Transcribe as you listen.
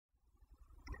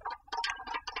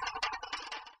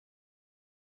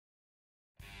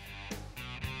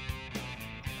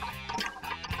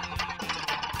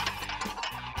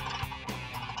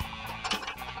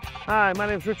Hi, my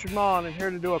name is Richard Mall and I'm here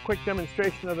to do a quick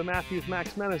demonstration of the Matthews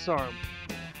Max Menace arm.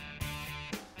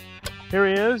 Here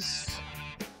he is.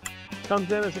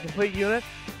 Comes in as a complete unit.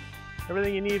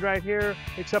 Everything you need right here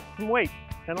except some weight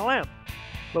and a lamp,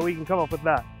 but we can come up with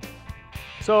that.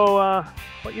 So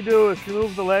what you do is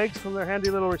remove the legs from their handy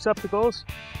little receptacles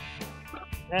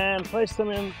and place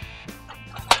them in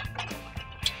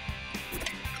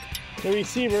the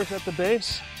receivers at the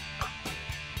base.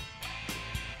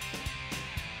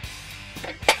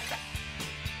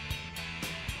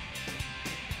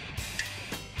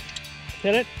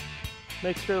 Pin it,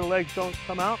 make sure the legs don't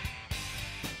come out.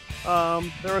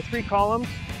 There are 3 columns.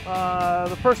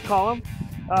 The first column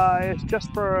is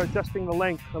just for adjusting the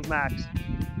length of Max.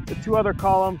 The 2 other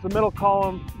columns, the middle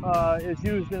column is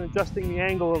used in adjusting the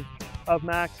angle of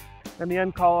Max, and the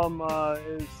end column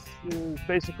is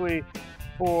basically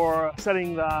for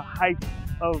setting the height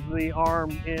of the arm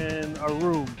in a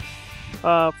room.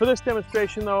 For this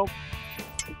demonstration though,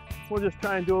 we'll just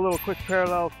try and do a little quick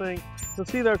parallel thing. You'll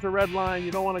see there's a red line.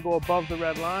 You don't want to go above the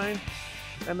red line.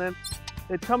 And then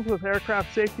it comes with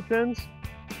aircraft safety pins,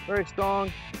 very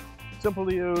strong, simple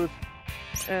to use,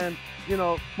 and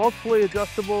multiply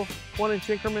adjustable 1-inch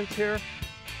increments here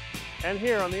and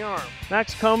here on the arm.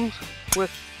 Max comes with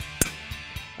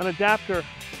an adapter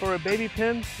for a baby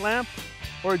pin lamp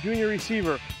or a junior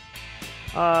receiver.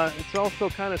 It's also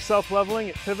kind of self-leveling,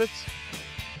 it pivots,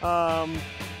 and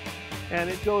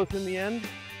it goes in the end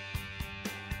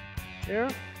here.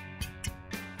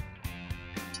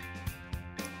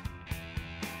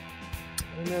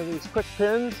 And there are these quick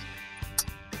pins.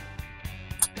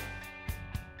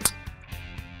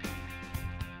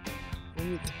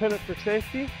 And you can pin it for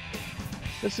safety.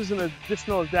 This is an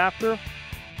additional adapter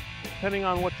depending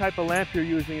on what type of lamp you're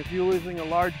using. If you're using a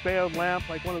large bayout lamp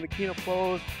like one of the Kino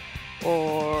Flows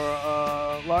or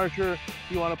larger,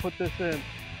 you want to put this in.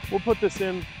 We'll put this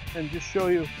in and just show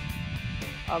you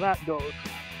how that goes.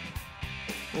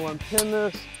 We'll unpin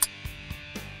this.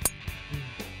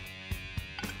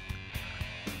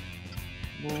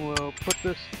 We'll put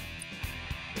this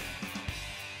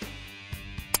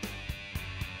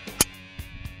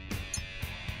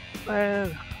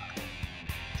and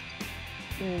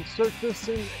insert this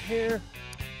in here.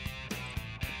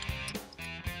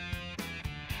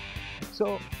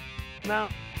 So now,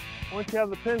 once you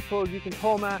have the pin pulled, you can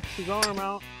pull Max's arm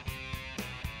out.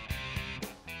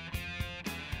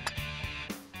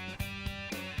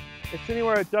 It's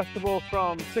anywhere adjustable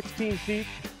from 16 feet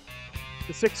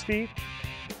to 6 feet.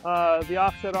 The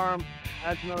offset arm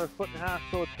adds another 1.5 feet,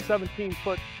 so it's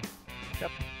 17-foot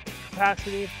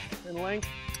capacity and length.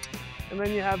 And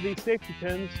then you have these safety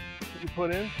pins that you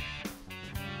put in.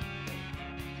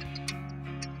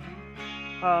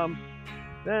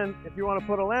 Then, if you want to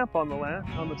put a lamp on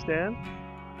the stand,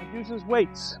 it uses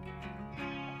weights.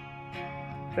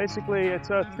 Basically, it's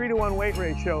a 3-to-1 weight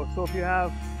ratio. So if you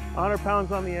have 100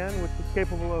 pounds on the end, which is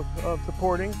capable of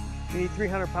supporting, you need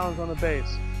 300 pounds on the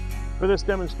base. For this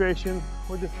demonstration,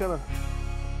 we're just going to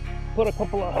put a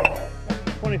couple of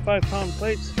 25-pound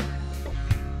plates.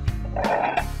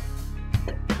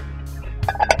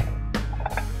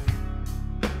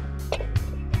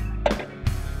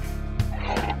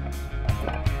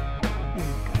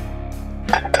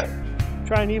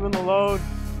 Try and even the load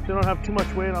so you don't have too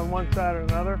much weight on one side or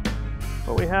another.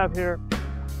 What we have here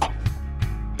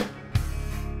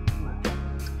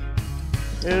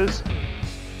is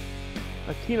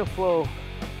a Kino Flow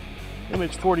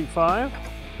Image 45.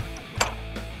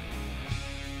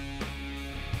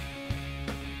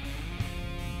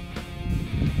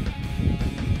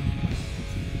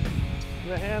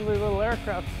 The handy little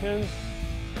aircraft pins,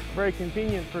 very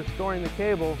convenient for storing the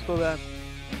cable so that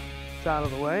it's out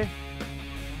of the way.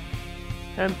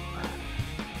 And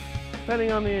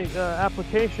depending on the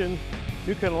application,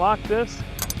 you can lock this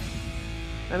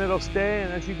and it'll stay,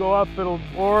 and as you go up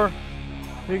or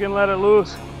you can let it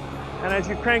loose, and as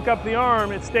you crank up the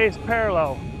arm it stays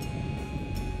parallel.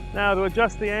 Now to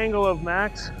adjust the angle of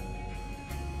Max,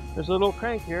 there's a little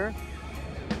crank here.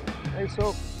 Okay,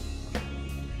 so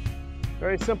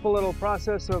very simple little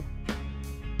process of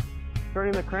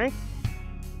turning the crank,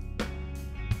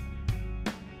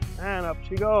 and up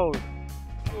she goes.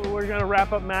 We're going to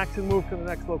wrap up Max and move to the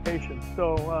next location.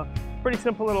 So pretty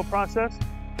simple little process.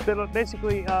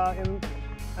 Basically in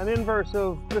an inverse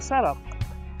of the setup.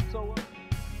 So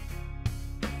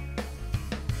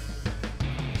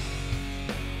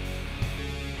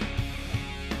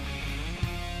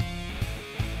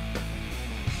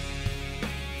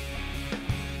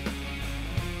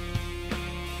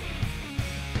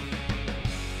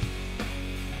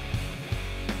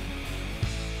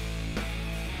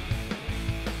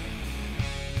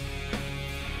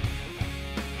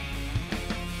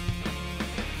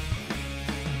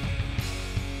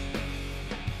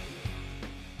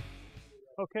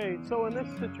Okay, so in this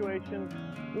situation,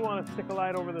 we want to stick a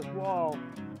light over this wall.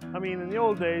 I mean, in the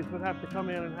old days, we'd have to come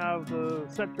in and have the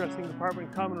set dressing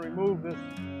department come and remove this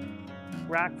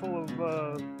rack full of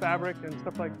fabric and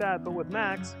stuff like that. But with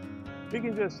Max, we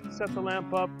can just set the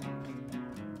lamp up,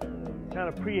 kind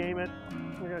of pre-aim it.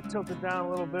 We're going to tilt it down a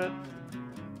little bit,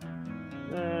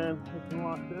 and we can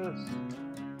lock this.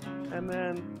 And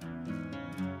then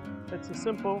it's as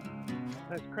simple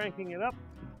as cranking it up.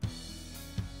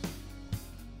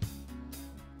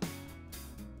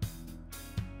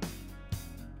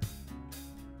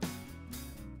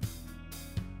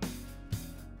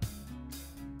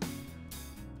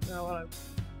 Now what I'm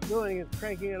doing is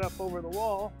cranking it up over the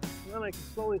wall, and then I can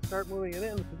slowly start moving it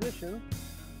into position.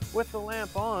 With the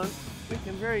lamp on, we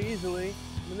can very easily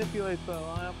manipulate the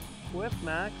lamp with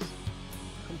Max,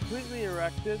 completely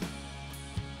erected,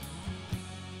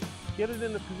 get it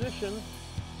into position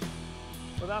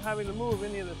without having to move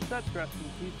any of the set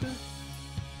dressing pieces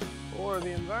or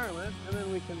the environment, and then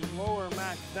we can lower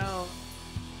Max down.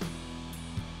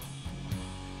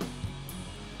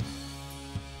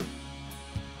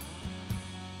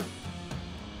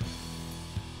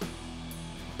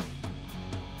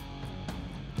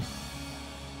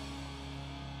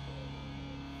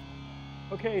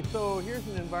 Okay, so here's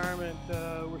an environment,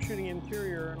 we're shooting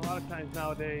interior, and a lot of times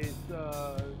nowadays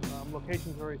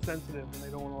locations are very sensitive and they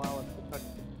don't allow us to touch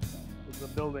the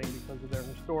building because of their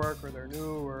historic or they're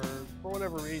new or for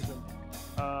whatever reason.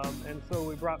 And so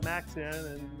we brought Max in,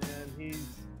 and he's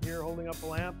here holding up a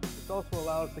lamp. This also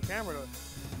allows the camera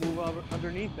to move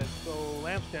underneath it so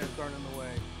lampstands aren't in the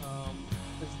way.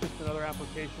 This is just another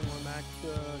application where Max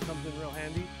comes in real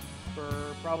handy for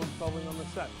problem solving on the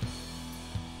set.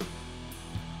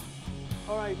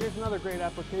 All right, here's another great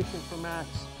application for Max.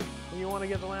 When you want to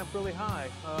get the lamp really high.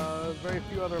 Very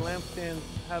few other lampstands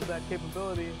have that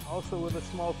capability, also with a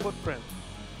small footprint.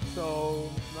 So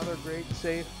another great,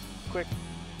 safe, quick,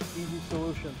 easy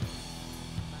solution.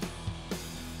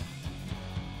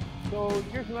 So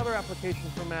here's another application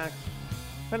for Max.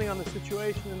 Depending on the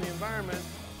situation and the environment,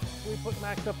 we put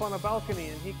Max up on a balcony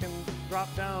and he can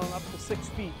drop down up to 6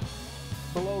 feet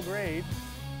below grade.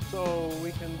 So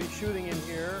we can be shooting in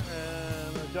here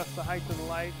and adjust the height of the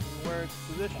light and where it's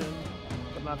positioned,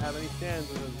 but not have any stands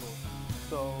visible.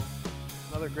 So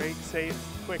another great, safe,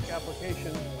 quick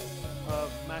application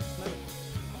of Max Menace.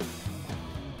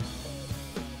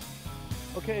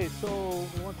 Okay, so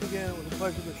once again, it was a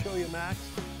pleasure to show you Max.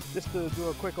 Just to do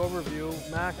a quick overview,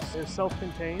 Max is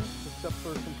self-contained except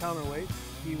for some counterweights.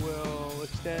 He will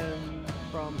extend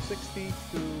from 6 feet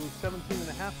to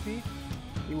 17.5 feet.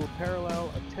 He will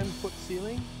parallel a 10-foot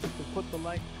ceiling. You can put the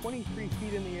light 23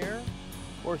 feet in the air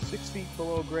or 6 feet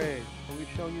below grade. So we've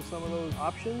shown you some of those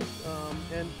options.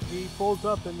 And he folds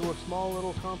up into a small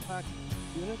little compact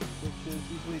unit, which is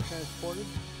easily transported.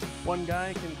 One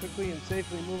guy can quickly and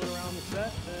safely move it around the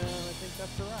set, and I think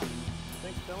that's a wrap.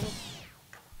 Thanks, gentlemen.